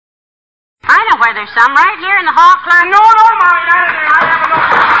I know where there's some, right here in the hall closet. No, Molly, not in there. I have a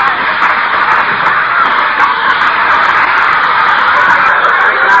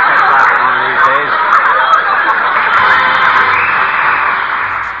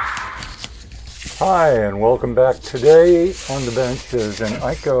Hi, and welcome back. Today on the bench is an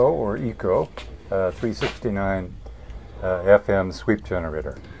Eico or Eico 369 FM sweep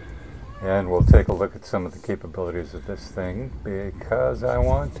generator. And we'll take a look at some of the capabilities of this thing because I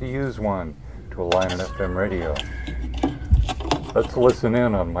want to use one to align an FM radio. Let's listen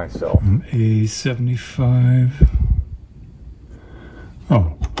in on myself. A75.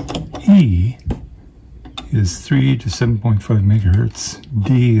 Oh, E is 3 to 7.5 megahertz.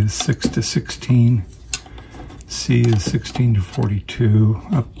 D is 6 to 16. C is 16 to 42,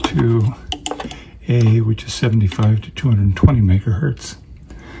 up to A, which is 75 to 220 megahertz.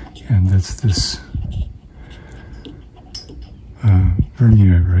 And that's this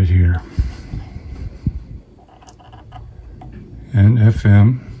vernier right here. And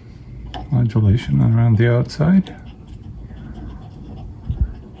FM modulation around the outside,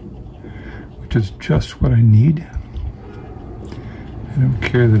 which is just what I need. I don't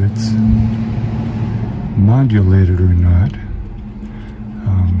care that it's modulated or not,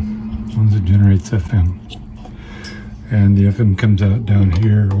 as long as it generates FM. And the FM comes out down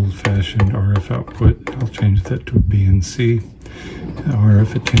here, old-fashioned RF output. I'll change that to a BNC.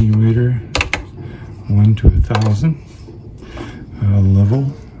 RF attenuator, 1 to 1,000.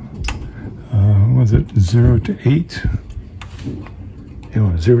 Level, was it 0 to 8?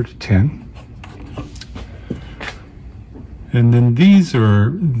 No, 0 to 10. And then these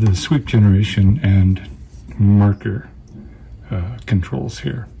are the sweep generation and marker controls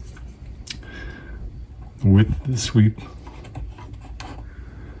here. With the sweep,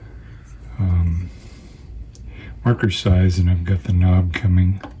 marker size, and I've got the knob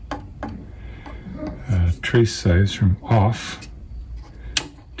coming. Trace size from off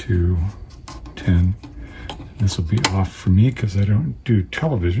to 10. This will be off for me because I don't do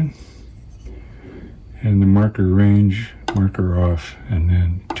television. And the marker range, marker off, and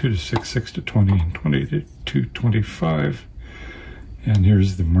then 2 to 6, 6 to 20, and 20 to 225. And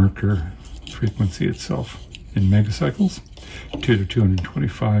here's the marker frequency itself in megacycles, 2 to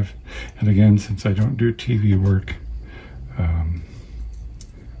 225. And again, since I don't do TV work, I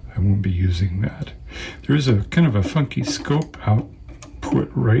won't be using that. There is a kind of a funky scope output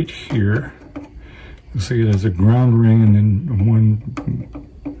right here. Looks like it has a ground ring and then one.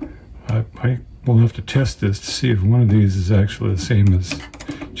 I will have to test this to see if one of these is actually the same as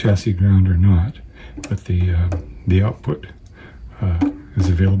chassis ground or not. But the output is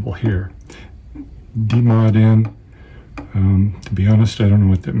available here. Demod in. To be honest, I don't know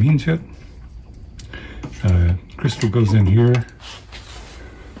what that means yet. Crystal goes in here.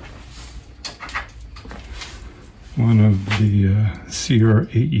 One of the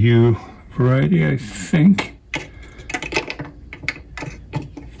CR8U variety, I think.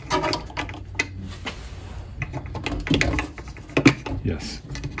 Yes.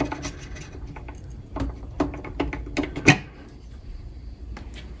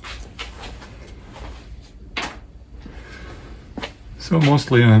 So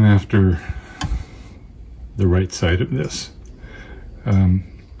mostly I'm after the right side of this.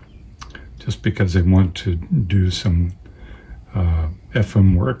 Just because I want to do some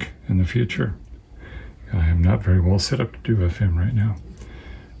FM work in the future. I am not very well set up to do FM right now.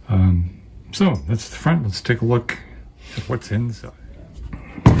 So that's the front. Let's take a look at what's inside.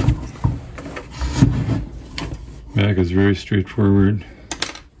 Back is very straightforward.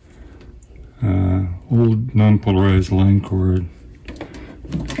 Old non-polarized line cord,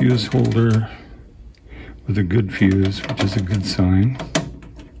 fuse holder with a good fuse, which is a good sign.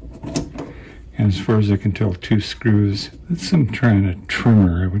 And as far as I can tell, 2 screws. That's some kind of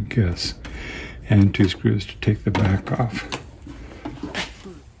trimmer, I would guess. And 2 screws to take the back off.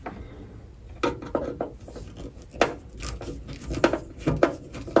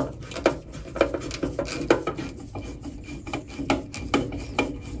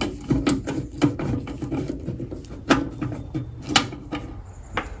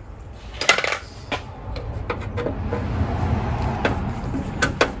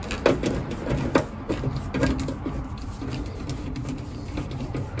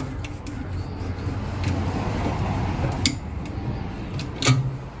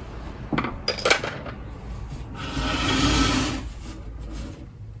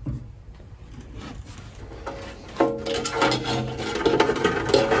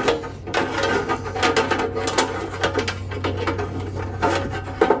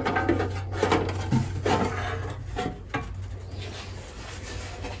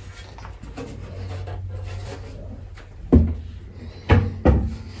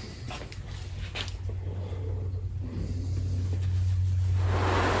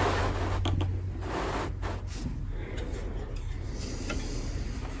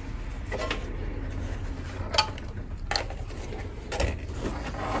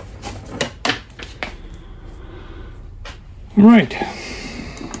 Right.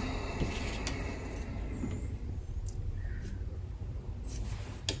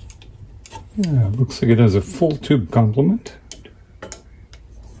 Yeah, looks like it has a full tube complement.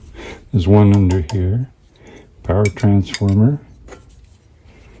 There's one under here. Power transformer.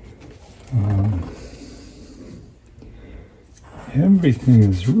 Everything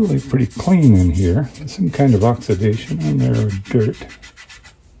is really pretty clean in here. There's some kind of oxidation in there, or dirt.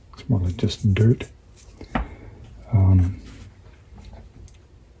 It's more like just dirt.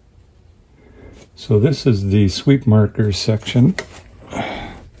 So this is the sweep markers section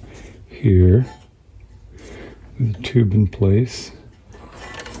here, with the tube in place.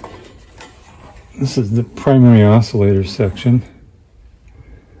 This is the primary oscillator section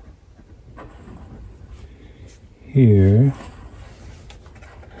here.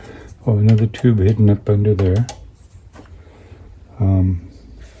 Oh, another tube hidden up under there.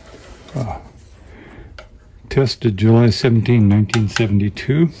 Tested July 17,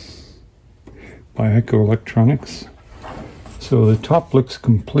 1972 by Eico Electronics. So the top looks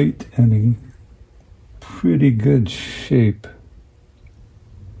complete and in pretty good shape.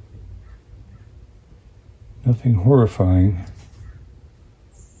 Nothing horrifying.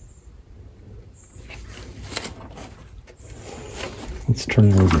 Let's turn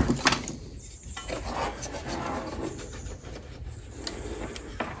it over.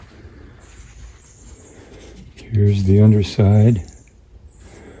 Here's the underside.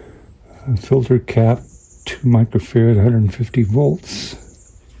 Filter cap, 2 microfarad, 150 volts.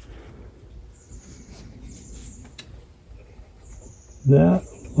 That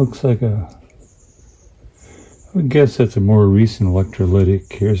looks like I would guess that's a more recent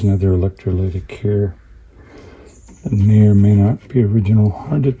electrolytic. Here's another electrolytic here. That may or may not be original.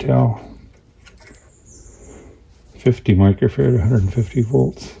 Hard to tell. 50 microfarad, 150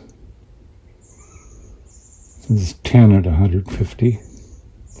 volts. This is 10 at 150.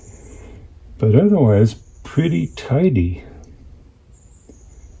 But otherwise, pretty tidy.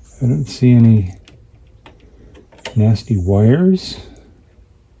 I don't see any nasty wires.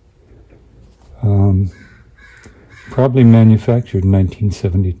 Probably manufactured in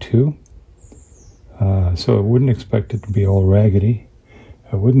 1972. So I wouldn't expect it to be all raggedy.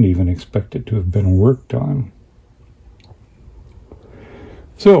 I wouldn't even expect it to have been worked on.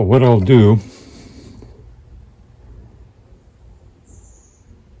 So what I'll do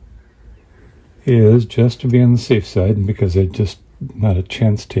is, just to be on the safe side, and because I'm just not a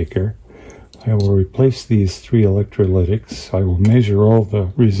chance taker, I will replace these 3 electrolytics. I will measure all the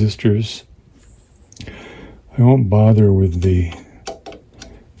resistors. I won't bother with the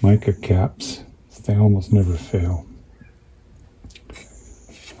mica caps. They almost never fail.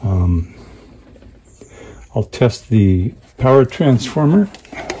 I'll test the power transformer.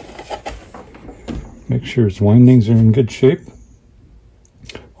 Make sure its windings are in good shape.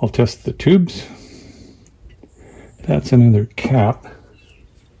 I'll test the tubes. That's another cap.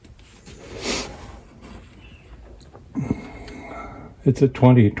 It's a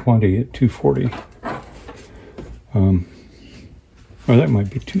 2020 at 240. Or that might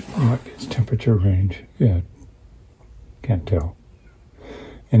be its temperature range. Yeah, can't tell.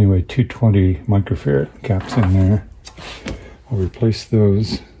 Anyway, 220 microfarad caps in there. I'll replace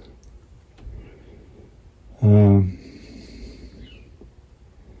those.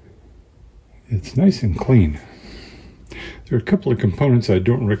 It's nice and clean. There are a couple of components I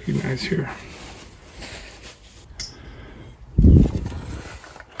don't recognize here.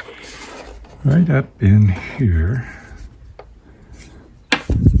 Right up in here,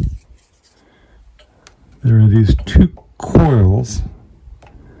 there are these 2 coils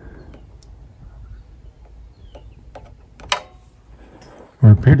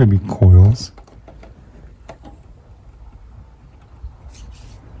or appear to be coils.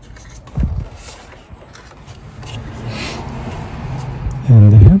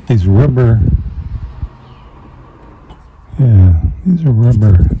 And they have these rubber, these are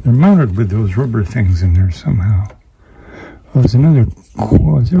rubber. They're mounted with those rubber things in there somehow. Oh, there's another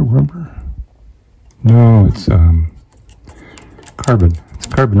coil. Is it rubber? No, it's carbon. It's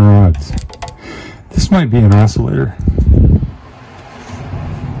carbon rods. This might be an oscillator.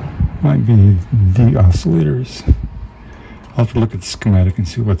 Might be the oscillators. I'll have to look at the schematic and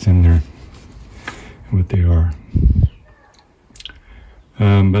see what's in there and what they are.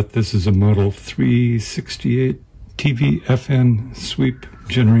 But this is a Model 368 TV FN sweep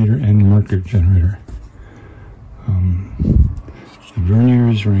generator and marker generator. The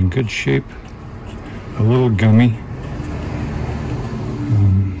verniers are in good shape. A little gummy.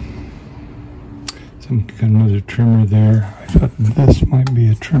 Some kind of other trimmer there. I thought this might be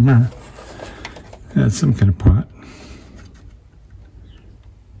a trimmer. Yeah, it's some kind of pot.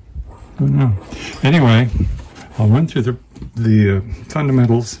 don't know. Anyway, I'll run through the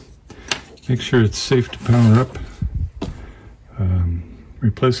fundamentals, make sure it's safe to power up,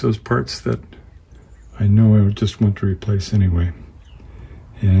 replace those parts that I know I would just want to replace anyway,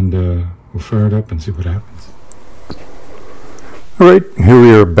 and we'll fire it up and see what happens. All right, here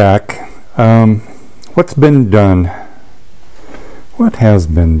we are back. What's been done? What has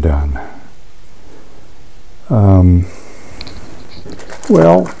been done?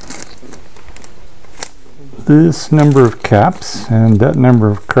 Well, this number of caps and that number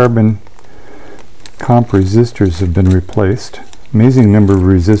of carbon comp resistors have been replaced. Amazing number of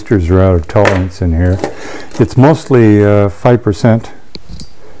resistors are out of tolerance in here. It's mostly 5%,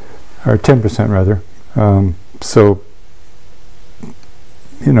 or 10% rather. So,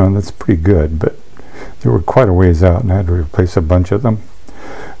 you know, that's pretty good, but they were quite a ways out and I had to replace a bunch of them.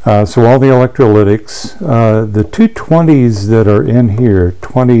 So all the electrolytics, the 220s that are in here,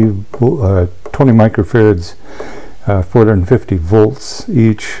 20 microfarads, 450 volts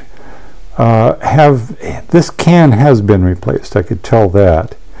each, this can has been replaced. I could tell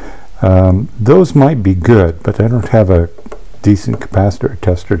that. Those might be good, but I don't have a decent capacitor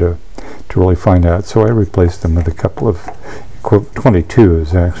tester to really find out. So I replaced them with a couple of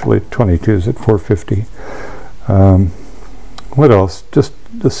 22s, actually 22s at 450. What else? Just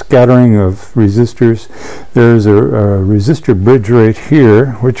the scattering of resistors. There's a resistor bridge right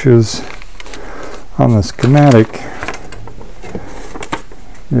here, which is on the schematic,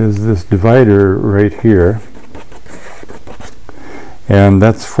 is this divider right here, and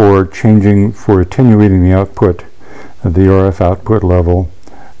that's for attenuating the output, the RF output level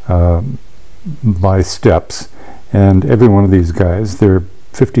by steps. And every one of these guys, they're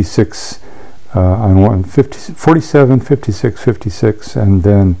 56 on one, 47, 56, 56, and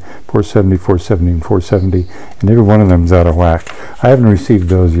then 470, 470, and 470, and every one of them is out of whack. I haven't received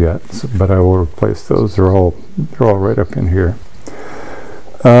those yet, but I will replace those. They're all right up in here.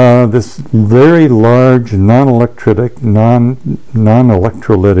 This very large non-electrolytic,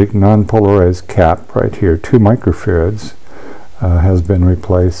 non-polarized cap right here, 2 microfarads, has been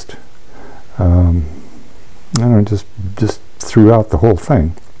replaced. I don't know, just throughout the whole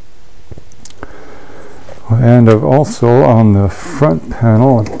thing. And I've also on the front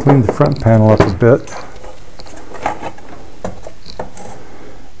panel, I've cleaned the front panel up a bit,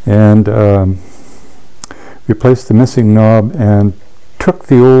 and replaced the missing knob and took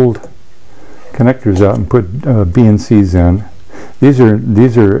the old connectors out and put BNCs in.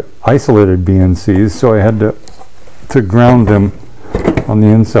 These are isolated BNCs, so I had to ground them on the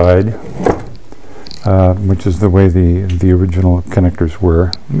inside, which is the way the original connectors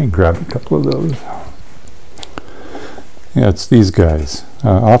were. Let me grab a couple of those. Yeah, it's these guys,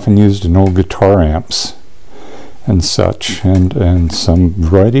 often used in old guitar amps and such, and some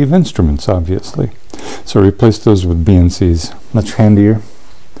variety of instruments, obviously. So I replaced those with BNCs, much handier.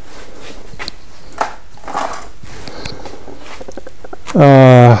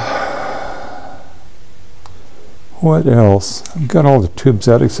 What else? I've got all the tubes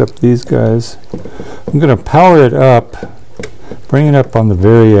out except these guys. I'm going to power it up, bring it up on the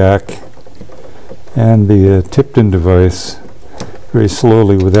variac and the Tipton device very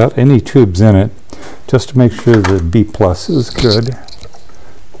slowly without any tubes in it, just to make sure the B plus is good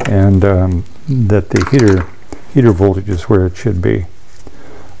and that the heater voltage is where it should be.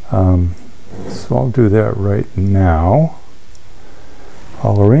 So I'll do that right now.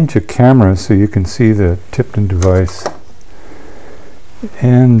 I'll arrange a camera so you can see the Tipton device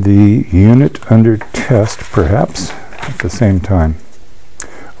and the unit under test perhaps at the same time.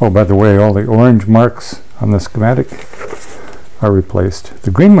 Oh, by the way, all the orange marks on the schematic are replaced.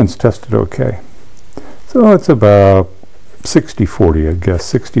 The green one's tested okay. So it's about 60-40, I guess.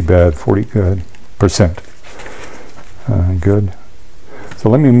 60 bad, 40 good percent. Good.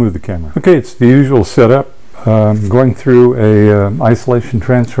 So let me move the camera. Okay, it's the usual setup. Going through a isolation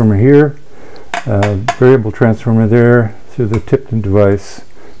transformer here, variable transformer there, through the Tipton device,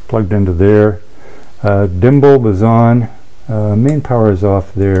 plugged into there. Dim bulb is on. Main power is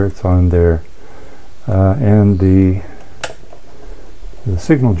off there, it's on there, and the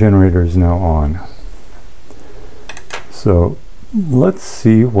signal generator is now on. So let's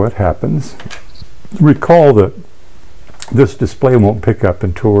see what happens. Recall that this display won't pick up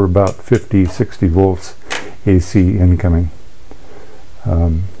until we're about 50-60 volts AC incoming.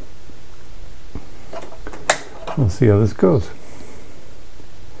 We'll see how this goes.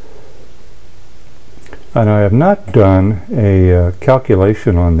 And I have not done a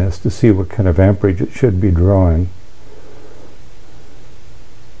calculation on this to see what kind of amperage it should be drawing.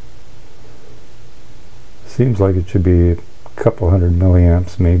 Seems like it should be a couple hundred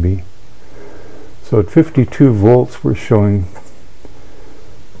milliamps maybe. So at 52 volts we're showing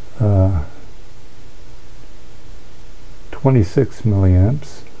 26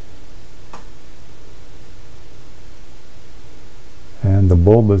 milliamps, and the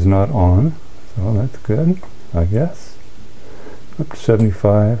bulb is not on, so that's good, I guess. Up to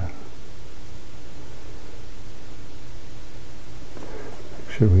 75.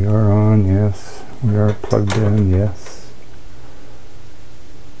 Make sure we are on, yes. We are plugged in, yes.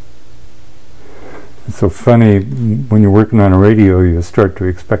 It's so funny, when you're working on a radio, you start to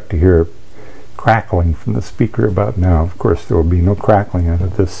expect to hear crackling from the speaker about now. Of course, there will be no crackling out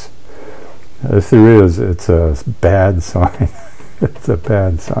of this. If there is, it's a bad sign. It's a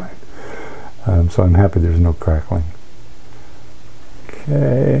bad sign. So I'm happy there's no crackling.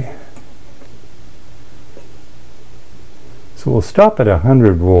 Okay. So we'll stop at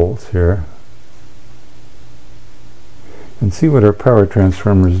 100 volts here and see what our power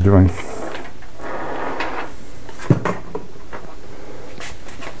transformer is doing.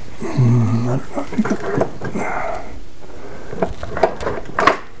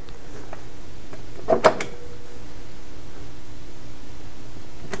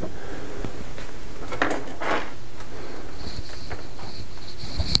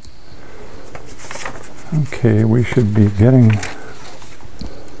 Okay, we should be getting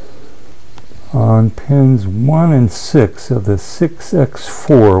on pins 1 and 6 of the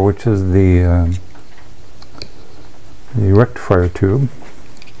 6x4, which is the rectifier tube.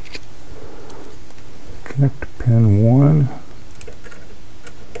 Connect pin 1,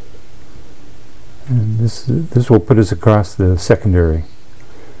 and this will put us across the secondary.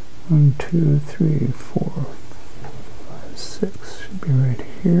 1, 2, 3, 4, 5, 6 should be right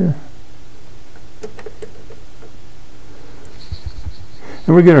here.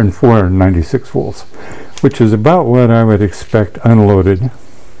 And we're getting 496 volts, which is about what I would expect unloaded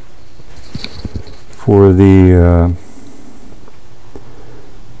for the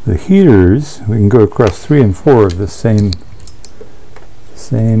heaters. We can go across 3 and 4 of the same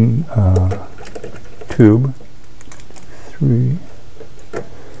tube. 3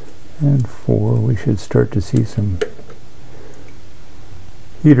 and 4, we should start to see some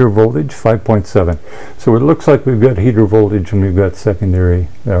heater voltage, 5.7. So it looks like we've got heater voltage and we've got secondary,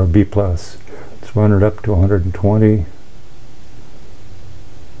 or B+. Let's run it up to 120.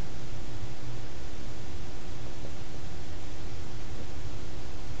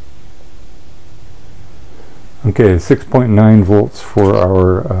 Okay, 6.9 volts for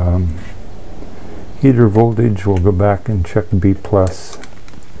our heater voltage. We'll go back and check B+.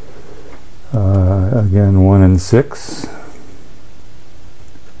 Again, 1 and 6.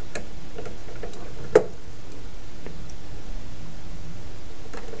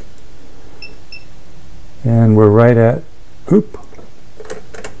 And we're right at, oop,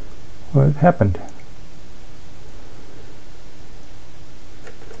 what happened?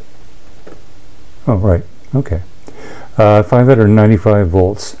 Oh, right, okay. 595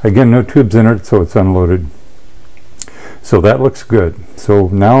 volts. Again, no tubes in it, so it's unloaded. So that looks good. So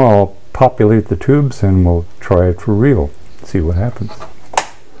now I'll populate the tubes and we'll try it for real. See what happens.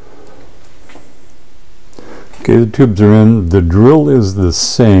 Okay, the tubes are in. The drill is the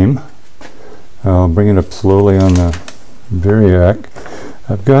same. I'll bring it up slowly on the Variac.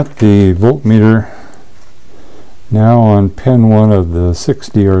 I've got the voltmeter now on pin 1 of the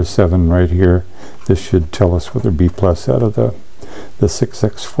 6DR7 right here. This should tell us whether B+ out of the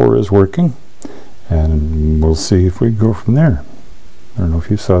 6x4 is working, and we'll see if we go from there. I don't know if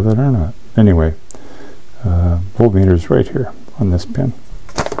you saw that or not. Anyway, voltmeter's right here on this pin.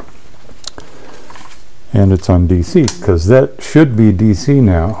 And it's on DC, because that should be DC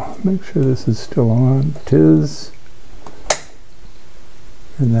now. Make sure this is still on. It is.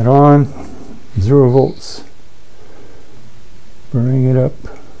 Turn that on. 0 volts. Bring it up.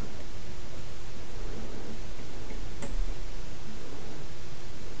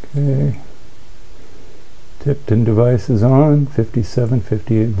 Okay. Tipped in device is on. 57,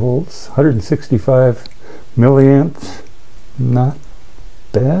 58 volts. 165 milliamps. Not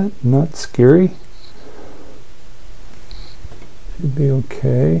bad. Not scary. Should be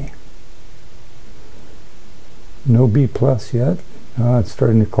okay. No B+ yet. It's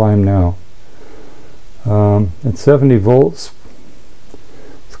starting to climb now. At 70 volts,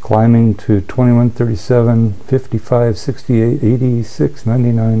 it's climbing to 21, 37, 55, 68, 86,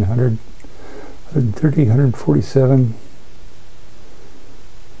 99, 100, 130, 147.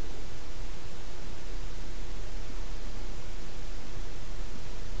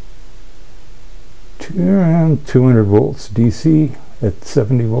 Around 200 volts DC at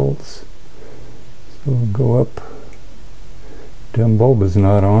 70 volts. So we'll go up. Dim bulb is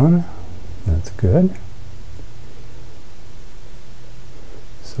not on. That's good.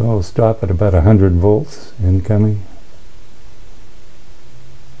 So I'll stop at about 100 volts incoming.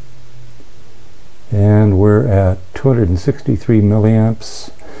 And we're at 263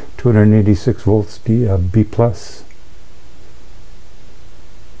 milliamps, 286 volts B plus.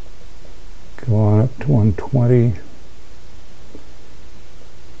 Go on up to 120.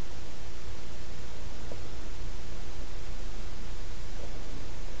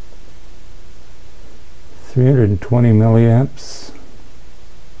 $320 milliamps.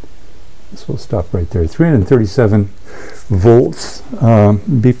 This will stop right there. 337 volts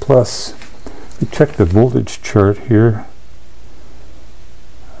B plus. We check the voltage chart here.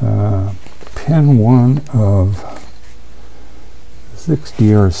 Pin 1 of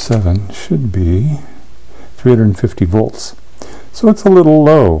 6DR7 should be 350 volts. So it's a little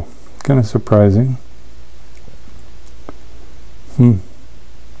low. Kind of surprising.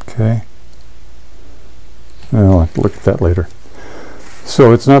 Okay. I'll have to look at that later.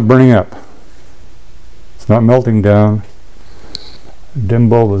 So it's not burning up. It's not melting down. The dim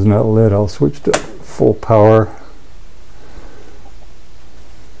bulb is not lit. I'll switch to full power.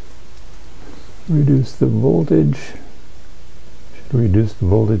 Reduce the voltage. Should reduce the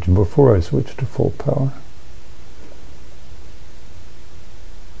voltage before I switch to full power.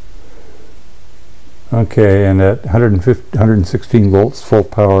 Okay, and at 116 volts full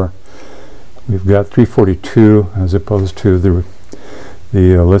power, we've got 342 as opposed to the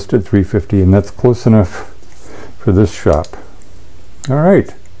listed 350, and that's close enough for this shop. All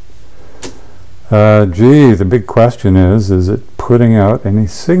right. Gee, the big question is it putting out any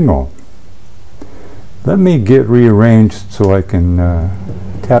signal? Let me get rearranged so I can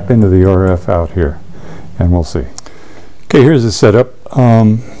tap into the RF out here, and we'll see. Okay, here's the setup.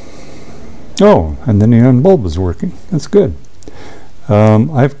 Oh, and the neon bulb is working. That's good.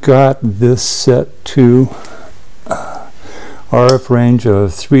 I've got this set to RF range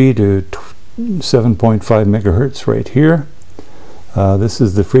of 3 to 7.5 megahertz right here. This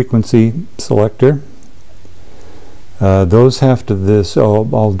is the frequency selector. Those have to this.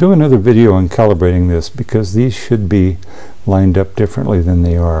 I'll do another video on calibrating this because these should be lined up differently than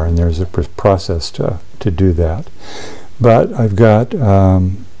they are, and there's a process to do that. But I've got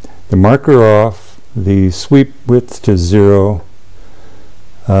the marker off, the sweep width to 0,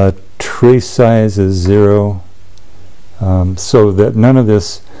 trace size is 0, so that none of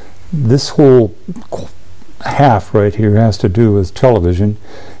this whole half right here has to do with television,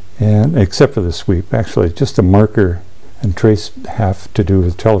 and except for the sweep. Actually, just the marker and trace have to do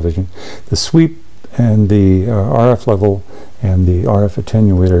with television. The sweep and the RF level and the RF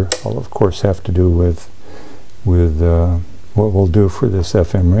attenuator will of course have to do with what we'll do for this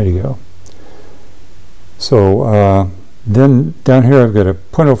FM radio. So then down here I've got a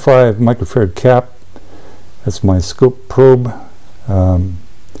 0.05 microfarad cap. That's my scope probe, and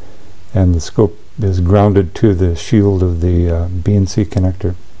the scope is grounded to the shield of the BNC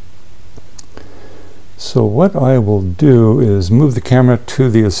connector. So what I will do is move the camera to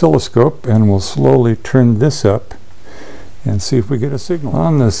the oscilloscope, and we'll slowly turn this up and see if we get a signal.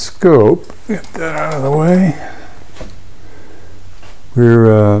 On the scope, get that out of the way.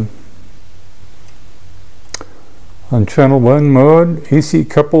 We're on channel 1 mode, AC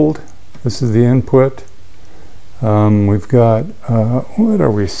coupled. This is the input. We've got, what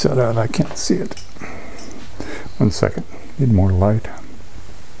are we set at? I can't see it. 1 second, need more light.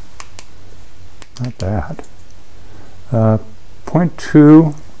 Not bad.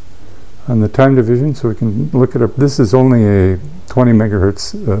 0.2 on the time division, so we can look it up. This is only a 20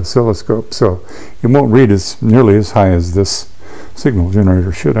 megahertz oscilloscope, so it won't read nearly as high as this signal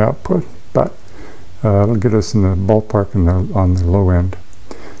generator should output, but it'll get us in the ballpark on the low end.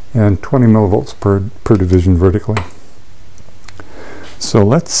 And 20 millivolts per division vertically. So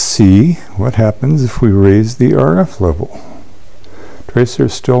let's see what happens if we raise the RF level. Tracer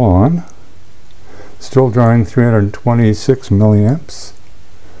is still on. Still drawing 326 milliamps.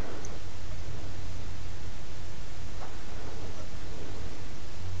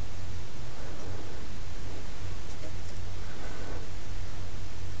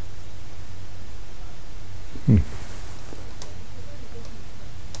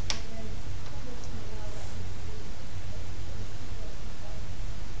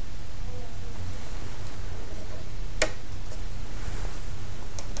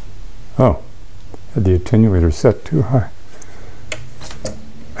 Oh, had the attenuator set too high.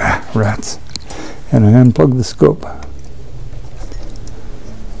 Ah, rats. And I unplugged the scope.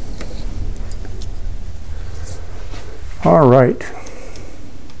 All right.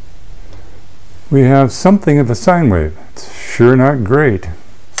 We have something of a sine wave. It's sure not great.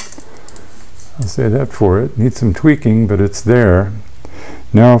 I'll say that for it. Needs some tweaking, but it's there.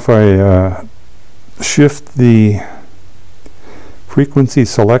 Now if I shift the frequency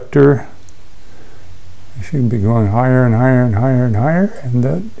selector, I should be going higher and higher and higher and higher, and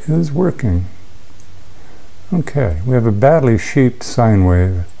that is working. Okay, we have a badly shaped sine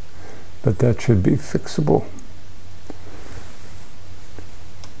wave, but that should be fixable.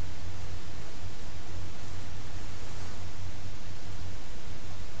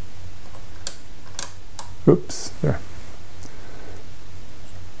 Oops, there.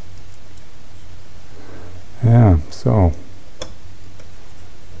 Yeah, so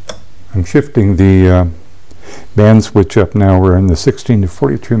I'm shifting the band switch up now. We're in the 16 to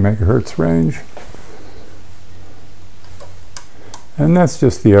 42 megahertz range. And that's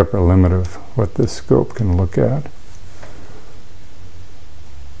just the upper limit of what this scope can look at.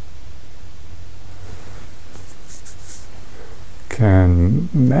 Can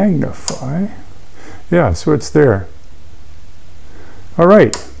magnify. Yeah, so it's there. All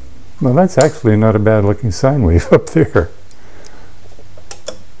right. Well, that's actually not a bad looking sine wave up there.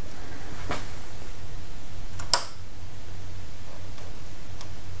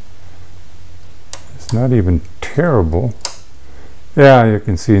 It's not even terrible. Yeah, you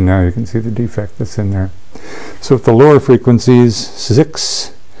can see now, you can see the defect that's in there. So at the lower frequencies,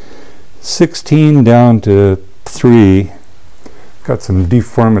 16 down to 3, got some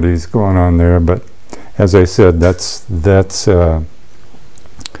deformities going on there, but as I said, that's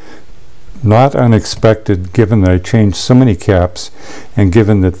not unexpected given that I changed so many caps and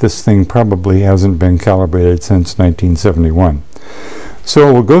given that this thing probably hasn't been calibrated since 1971.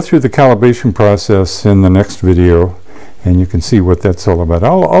 So we'll go through the calibration process in the next video and you can see what that's all about.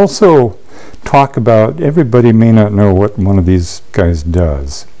 I'll also talk about, everybody may not know what one of these guys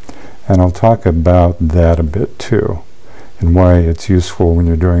does, and I'll talk about that a bit too and why it's useful when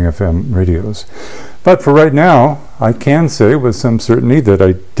you're doing FM radios. But for right now, I can say with some certainty that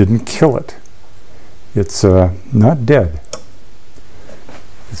I didn't kill it. It's not dead.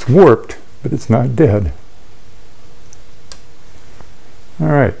 It's warped, but it's not dead. All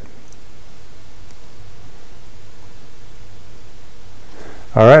right.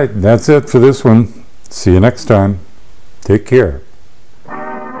 All right, that's it for this one. See you next time. Take care.